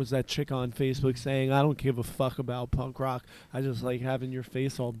got was that chick on Facebook saying, "I don't give a fuck about punk rock. I just like having your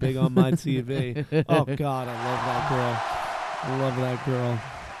face all big on my TV." Oh God, I love that girl. I love that girl.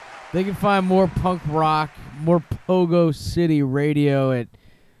 They can find more punk rock, more Pogo City radio at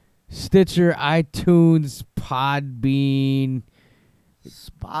Stitcher, iTunes, Podbean,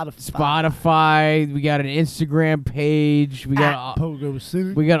 Spotify. We got an Instagram page. We got Pogo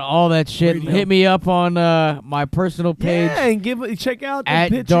City. we got all that shit. Radio. Hit me up on my personal page Yeah, and check out the at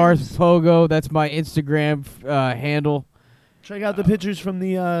pictures. Darth Pogo. That's my Instagram handle. Check out the pictures from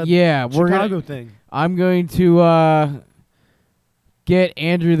the Yeah, we're Chicago gonna. thing. I'm going to get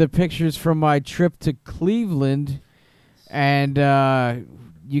Andrew the pictures from my trip to Cleveland, and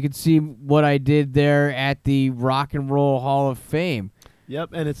you can see what I did there at the Rock and Roll Hall of Fame. Yep,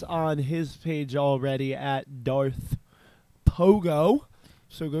 and it's on his page already at Darth Pogo.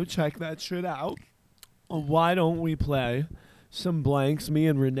 So go check that shit out. Why don't we play some blanks? Me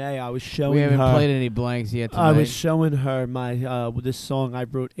and Renee, I was showing We haven't her. played any blanks yet tonight. I was showing her my this song I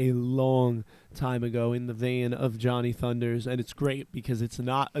wrote a long time ago in the vein of Johnny Thunders, and it's great because it's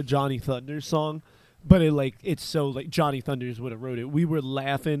not a Johnny Thunders song, but it's so like Johnny Thunders would have wrote it. We were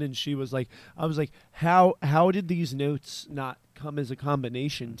laughing, and she was like, I was like, how did these notes not come as a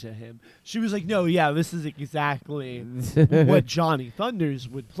combination to him? She was like, no, yeah, this is exactly what Johnny Thunders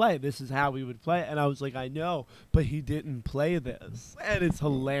would play. This is how he would play. And I was like, I know, but he didn't play this. And it's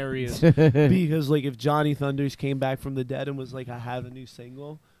hilarious because like if Johnny Thunders came back from the dead and was like, I have a new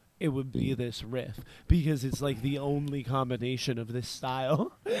single, it would be this riff because it's like the only combination of this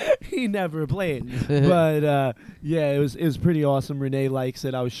style he never played. But yeah, it was pretty awesome. Renee likes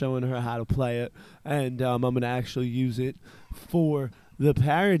it. I was showing her how to play it, and I'm gonna actually use it for the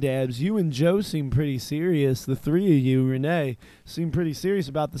Paradabs. You and Joe seem pretty serious. The three of you, Renee, seem pretty serious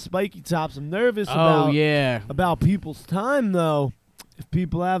about the spiky tops. I'm nervous about people's time though. If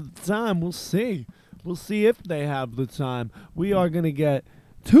people have the time, we'll see. We'll see if they have the time. We are gonna get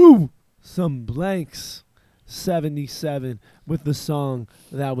to some blanks 77 with the song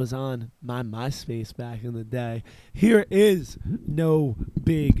that was on my MySpace back in the day. Here is No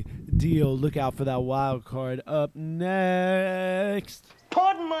Big Deal. Look out for that wild card up next.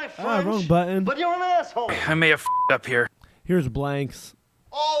 Pardon my French, wrong button. but you're an asshole. I may have f***ed up here. Here's blanks.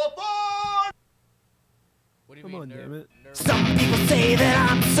 All aboard! Come on, damn it. Some people say that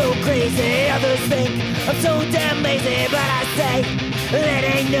I'm so crazy, others think I'm so damn lazy, but I say that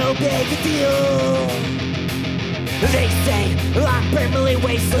ain't no big deal. They say I'm permanently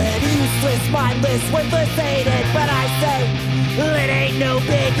wasted, useless, mindless, worthless, hated, but I say that ain't no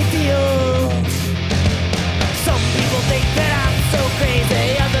big deal. Some people think that I'm so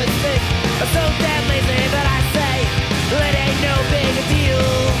crazy, others think I'm so damn lazy, but I say that ain't no big deal.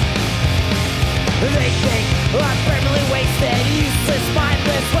 They think I'm permanently wasted, useless,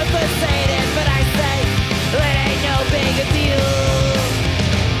 mindless, worthless, hated, but I say that ain't no big deal.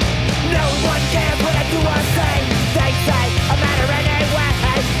 No one cares what I do or say. They say I matter anyway.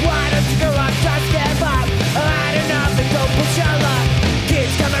 Why don't you grow up, just give up? I had enough and go push your luck.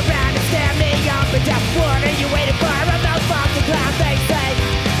 Kids come around and stare me up and down. What are you waiting for? I'm no fucking clown. They say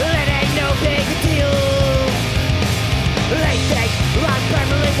that ain't no big deal. They think I'm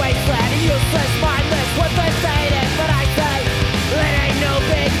permanently wasted, useless, mindless, worthless, hated, but I say that ain't no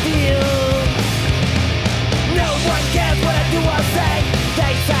big deal. No one cares what I do or say.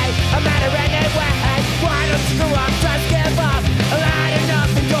 They say I matter anyway. Why don't you grow up, just give up? I had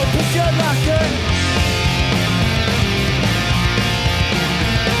enough and go push your luck.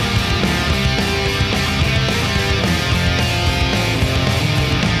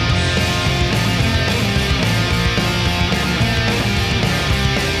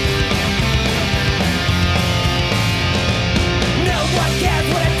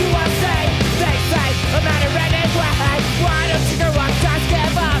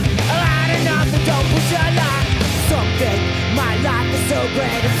 So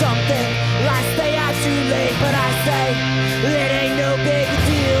great or something, I stay out too late, but I say it ain't no big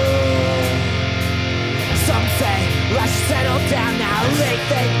deal. Some say I should settle down now. They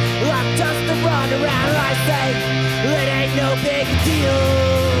think I'm just a runaround. I say it ain't no big deal.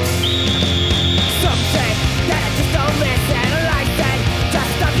 Some say that I just don't listen. I say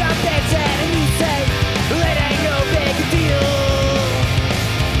just stop your bitching, and you say it ain't no big deal.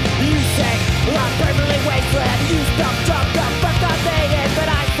 You say I'm permanently wasted. You stop, drunk up, fucked up, hated, but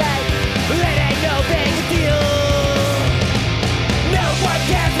I say it ain't no big deal. No one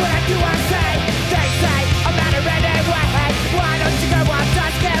cares what I do or say.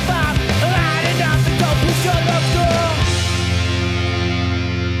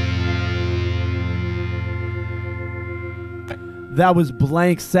 That was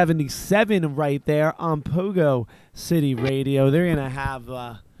Blank 77 right there on Pogo City Radio. They're going to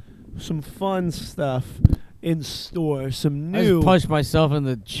have some fun stuff in store, some I new just punched myself in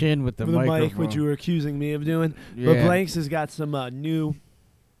the chin with the mic, microphone. which you were accusing me of doing. But Yeah. Blanks has got some new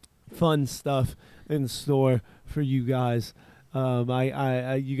fun stuff in store for you guys.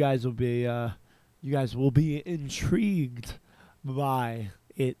 You guys will be intrigued by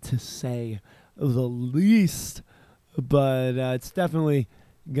it, to say the least. But it's definitely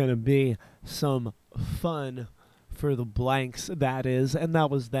gonna be some fun for the Blanks, that is, and that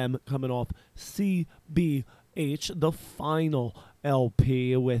was them coming off CBH, the final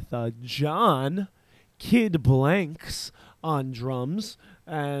LP, with John Kid Blanks on drums,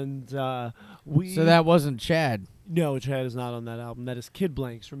 and we. So that wasn't Chad. No, Chad is not on that album. That is Kid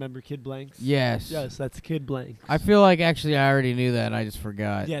Blanks. Remember Kid Blanks? Yes. Yes, that's Kid Blanks. I feel like actually I already knew that and I just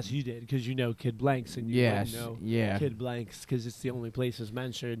forgot. Yes, you did, because you know Kid Blanks, and you Yes. know Yeah. Kid Blanks, because it's the only place it's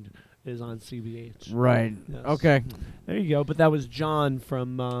mentioned is on CBH. Right. Yes. Okay. There you go. But that was John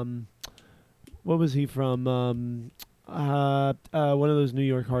from, what was he from? One of those New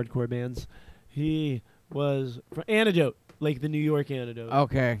York hardcore bands. He was from Antidote, like the New York Antidote.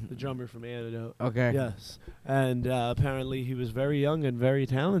 Okay. The drummer from Antidote. Okay. Yes. And apparently he was very young and very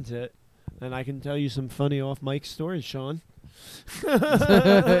talented. And I can tell you some funny off-mic stories, Sean.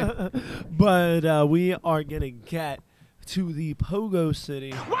 But we are going to get to the Pogo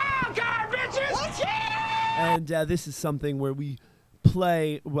City. Wild card, bitches! Yeah! And this is something where we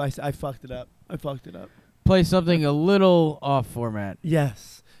play. I fucked it up. Play something a little off format.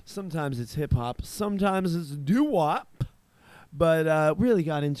 Yes. Sometimes it's hip hop. Sometimes it's doo wop. But really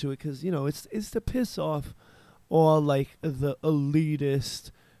got into it because, you know, it's to piss off all like the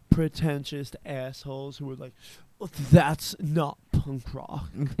elitist, pretentious assholes who are like, "Oh, that's not punk rock."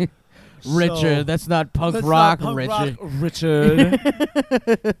 Richard, So- that's not punk That's rock, not punk Richard. rock, Richard.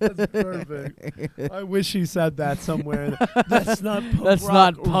 That's perfect. I wish he said that somewhere. That's not punk That's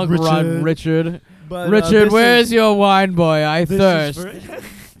rock, not punk rock, Richard. But, Richard, this where's is- your wine, boy? I this thirst. is for-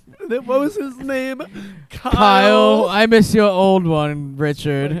 what was his name? Kyle, I miss your old one,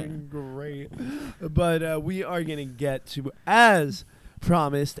 Richard. Fucking great. But we are going to get to, as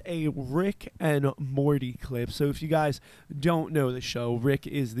promised, a Rick and Morty clip. So if you guys don't know the show, Rick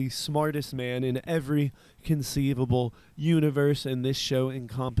is the smartest man in every conceivable universe, and this show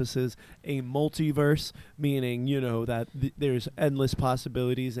encompasses a multiverse, meaning, you know, that there's endless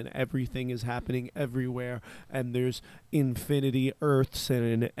possibilities and everything is happening everywhere, and there's infinity Earths, and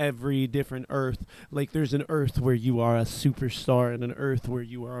in every different Earth, like there's an Earth where you are a superstar, and an Earth where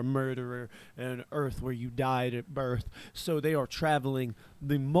you are a murderer, and an Earth where you died at birth. So they are traveling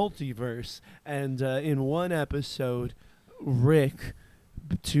the multiverse, and in one episode, Rick,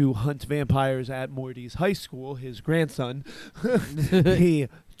 to hunt vampires at Morty's high school, his grandson, he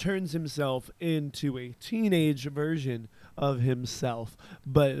turns himself into a teenage version of himself.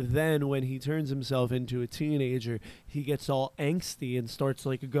 But then when he turns himself into a teenager, he gets all angsty and starts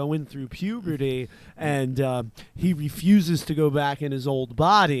like going through puberty, and he refuses to go back in his old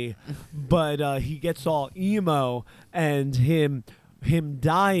body, but he gets all emo, and him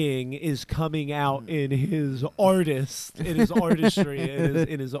dying is coming out in his artistry,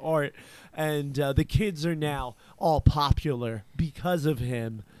 in his art, and the kids are now all popular because of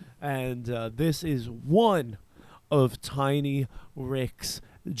him, and this is one of Tiny Rick's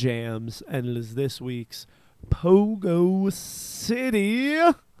jams, and it is this week's Pogo City.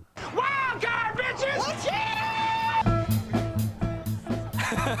 Wild card, bitches! Yeah!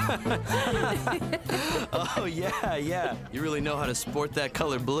 Oh, yeah. You really know how to sport that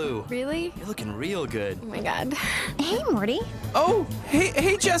color blue. Really? You're looking real good. Oh my god. Hey, Morty. Oh,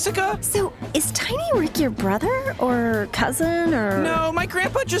 hey, Jessica. So, is Tiny Rick your brother or cousin or? No, my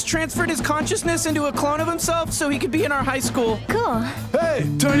grandpa just transferred his consciousness into a clone of himself so he could be in our high school. Cool. Hey,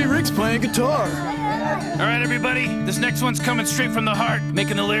 Tiny Rick's playing guitar. All right, everybody, this next one's coming straight from the heart,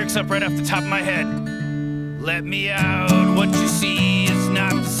 making the lyrics up right off the top of my head. Let me out, what you see is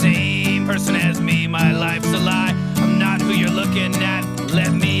not the same person as me, my life's a lie, I'm not who you're looking at.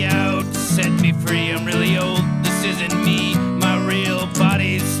 Let me out, set me free, I'm really old, this isn't me, my real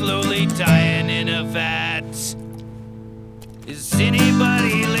body's slowly dying in a vat. Is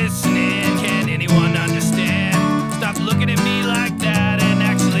anybody listening? Can anyone understand? Stop looking at me like that and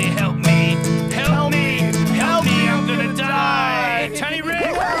actually help me. Help me, I'm gonna die. Tiny Rick!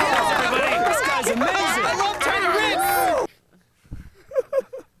 Yes, everybody! This guy's amazing. I love Tiny Rick.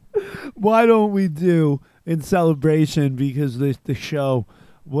 Why don't we do, in celebration, because the show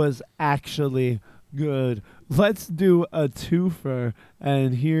was actually good, let's do a twofer,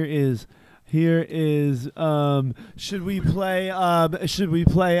 and here is Here is should we play what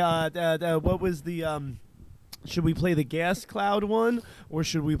was the should we play the Gas Cloud one or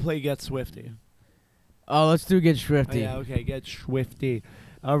should we play Get Swifty? Oh, let's do Get Swifty. Oh, yeah, okay, Get Swifty.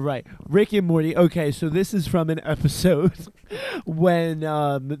 All right, Rick and Morty. Okay, so this is from an episode when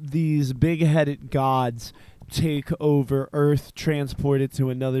these big-headed gods take over Earth, transport it to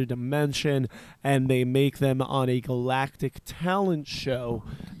another dimension, and they make them on a galactic talent show,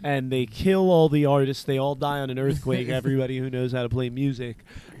 and they kill all the artists. They all die on an earthquake, everybody who knows how to play music,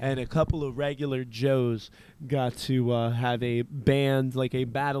 and a couple of regular Joes got to have a band, like a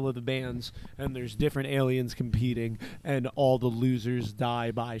battle of the bands, and there's different aliens competing, and all the losers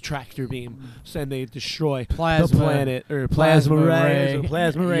die by tractor beam, and they destroy the planet, or plasma ray, or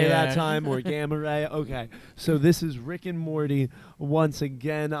plasma ray that time, or gamma ray. Okay, so this is Rick and Morty. Once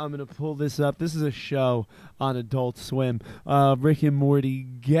again, I'm going to pull this up. This is a show on Adult Swim. Rick and Morty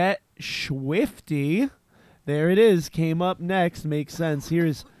Get Swifty. There it is. Came up next. Makes sense.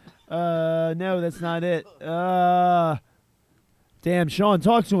 Here's... no, that's not it. Damn, Sean,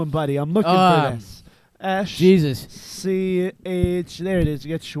 talk to him, buddy. I'm looking for this. Jesus. S-C-H. There it is.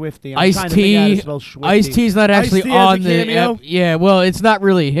 Get Swifty. Ice T. Ice T's not actually on the... yeah, well, it's not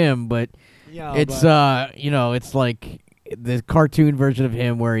really him, but it's, it's like the cartoon version of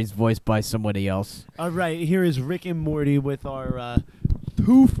him where he's voiced by somebody else. All right, here is Rick and Morty with our...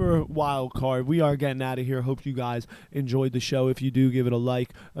 twofer wild card. We are getting out of here. Hope you guys enjoyed the show. If you do, give it a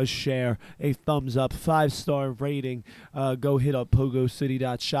like, a share, a thumbs up, 5-star rating. Go hit up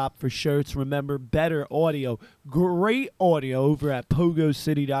pogocity.shop for shirts. Remember, better audio, great audio over at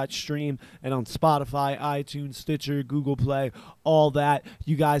pogocity.stream and on Spotify, iTunes, Stitcher, Google Play, all that.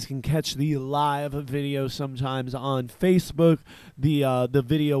 You guys can catch the live video sometimes on Facebook. The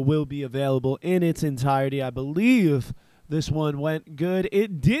video will be available in its entirety, I believe. This one went good.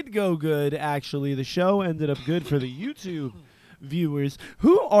 It did go good, actually. The show ended up good for the YouTube viewers,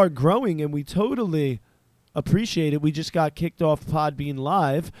 who are growing, and we totally appreciate it. We just got kicked off Podbean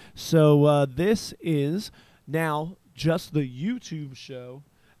Live, so this is now just the YouTube show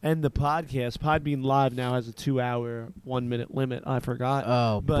and the podcast. Podbean Live now has a 2-hour, 1-minute limit. I forgot.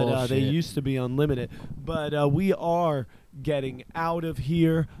 Oh, but they used to be unlimited. But we are getting out of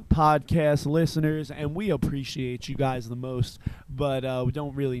here, podcast listeners, and we appreciate you guys the most. But we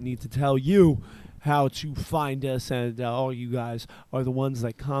don't really need to tell you how to find us, and all you guys are the ones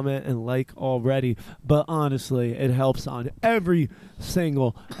that comment and like already. But honestly, it helps on every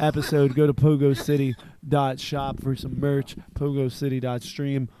single episode. Go to pogocity.shop for some merch,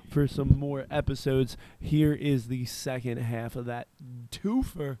 pogocity.stream for some more episodes. Here is the second half of that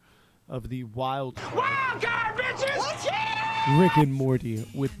twofer of the wild card, bitches! Rick and Morty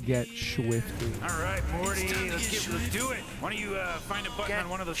with Get Swifty. All right, Morty, let's do it. Why don't you find a button on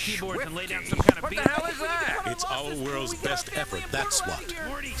one of those keyboards and lay down some kind of beat? What the hell is that? It's our world's best effort, that's what.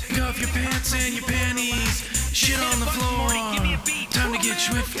 Morty, take off your pants and your panties. Shit on the floor. Morty, give me a beat. Time to get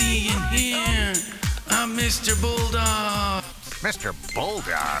swifty in here. I'm Mr. Bulldog. Mr.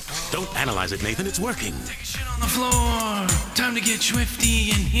 Bulldog? Don't analyze it, Nathan. It's working. Take a shit on the floor. Time to get swifty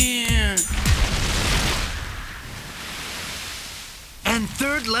in here. And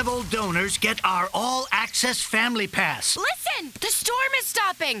third-level donors get our all-access family pass. Listen, the storm is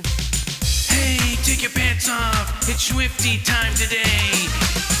stopping. Hey, take your pants off. It's swifty time today.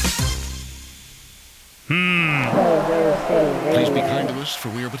 Please be kind to us, for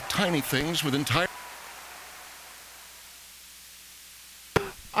we are but tiny things with entire...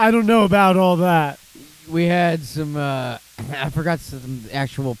 I don't know about all that. We had some, I forgot some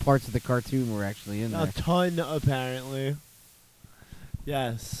actual parts of the cartoon were actually in there. A ton, apparently.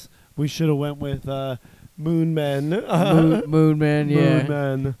 Yes. We should have went with Moon Men. Moon Men, yeah. Moon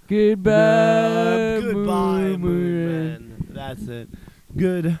Men. Goodbye, goodbye, Moon Men. That's it.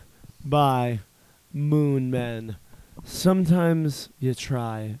 Goodbye, Moon Men. Sometimes you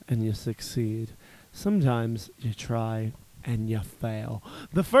try and you succeed. Sometimes you try and you fail.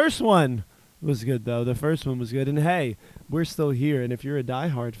 The first one was good, though. The first one was good. And hey, we're still here. And if you're a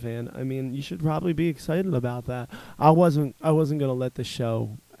diehard fan, I mean, you should probably be excited about that. I wasn't gonna let the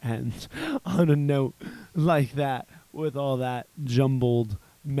show end on a note like that with all that jumbled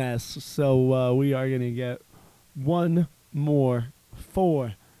mess. So we are gonna get one more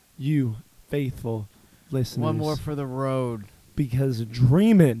for you, faithful listeners. One more for the road. Because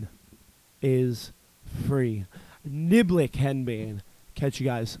dreaming is free. Niblick Henbane. Catch you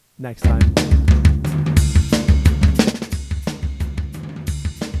guys next time.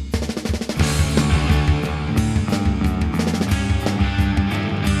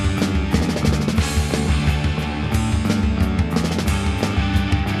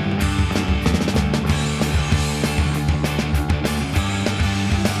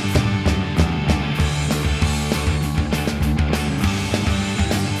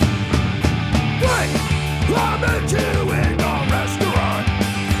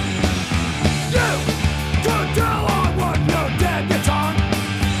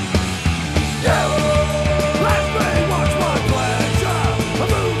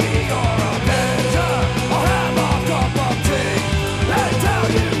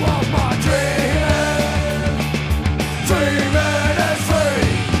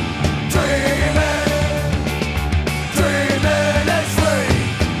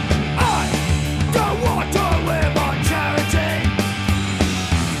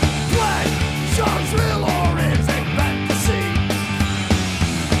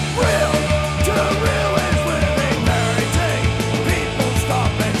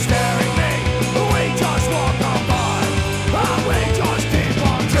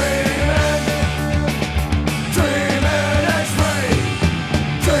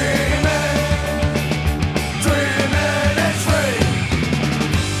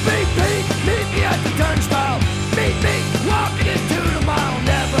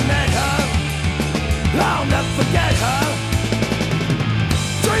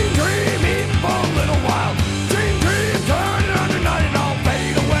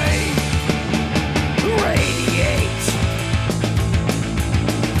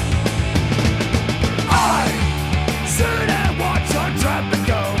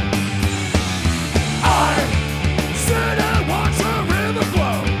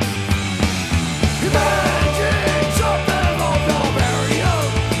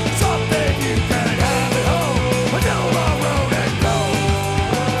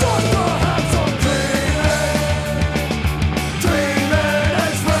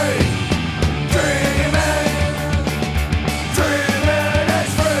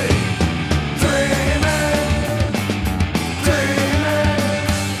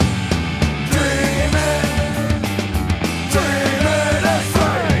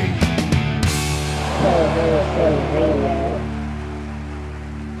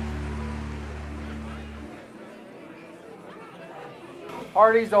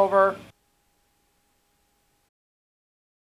 Party's over.